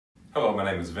Hello, my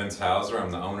name is Vince Hauser.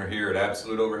 I'm the owner here at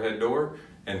Absolute Overhead Door.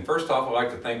 And first off, I'd like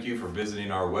to thank you for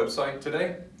visiting our website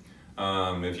today.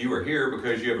 If you are here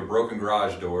because you have a broken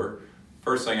garage door,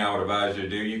 first thing I would advise you to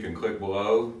do, you can click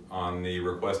below on the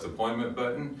request appointment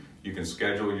button. You can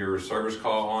schedule your service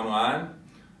call online,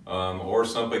 or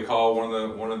simply call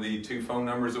one of the two phone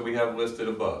numbers that we have listed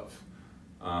above.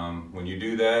 When you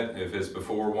do that, if it's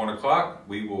before 1 o'clock,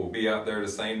 we will be out there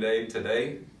the same day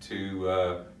today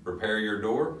to repair your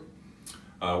door.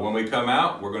 When we come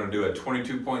out, we're going to do a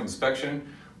 22-point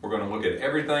inspection. We're going to look at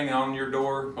everything on your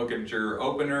door, look at your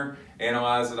opener,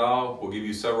 analyze it all. We'll give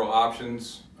you several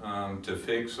options to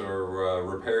fix or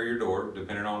repair your door,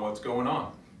 depending on what's going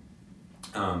on.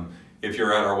 If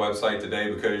you're at our website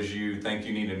today because you think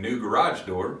you need a new garage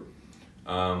door,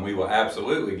 we will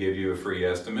absolutely give you a free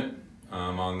estimate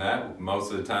on that.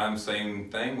 Most of the time,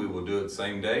 same thing, we will do it the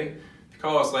same day. If you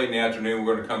call us late in the afternoon,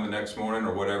 we're going to come the next morning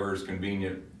or whatever is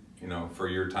convenient, for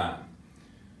your time.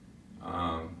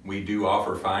 We do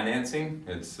offer financing.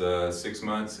 It's 6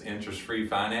 months interest-free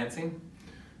financing,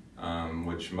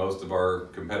 which most of our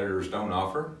competitors don't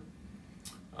offer.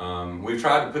 We've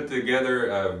tried to put together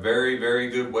a very, very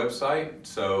good website.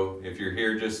 So if you're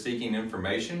here just seeking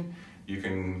information, you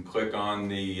can click on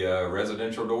the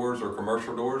residential doors or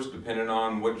commercial doors, depending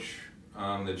on which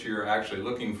that you're actually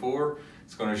looking for.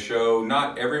 It's going to show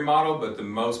not every model, but the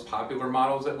most popular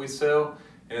models that we sell.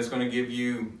 And it's going to give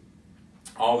you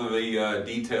all of the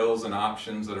details and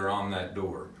options that are on that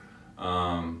door.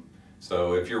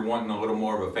 So if you're wanting a little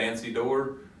more of a fancy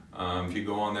door, if you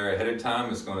go on there ahead of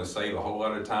time, it's going to save a whole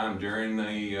lot of time during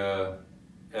the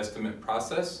estimate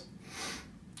process.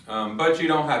 But you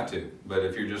don't have to. But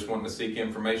if you're just wanting to seek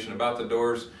information about the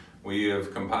doors, we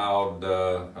have compiled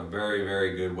a very,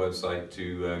 very good website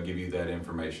to give you that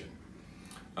information.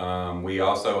 We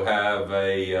also have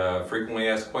a frequently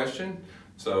asked question.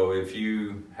 So if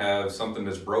you have something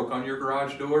that's broke on your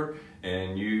garage door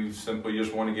and you simply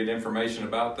just want to get information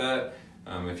about that,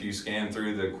 if you scan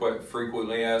through the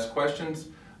frequently asked questions,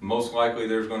 most likely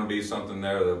there's going to be something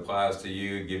there that applies to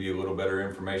you, give you a little better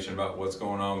information about what's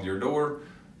going on with your door,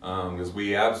 because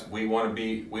we want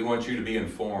you to be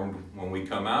informed when we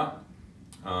come out.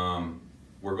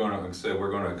 We're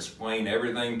going to explain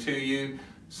everything to you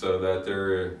so that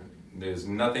there's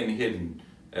nothing hidden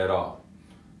at all.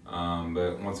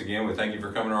 But once again, we thank you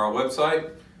for coming to our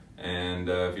website, and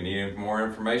if you need any more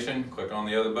information, click on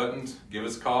the other buttons, give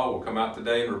us a call, we'll come out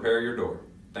today and repair your door.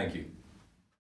 Thank you.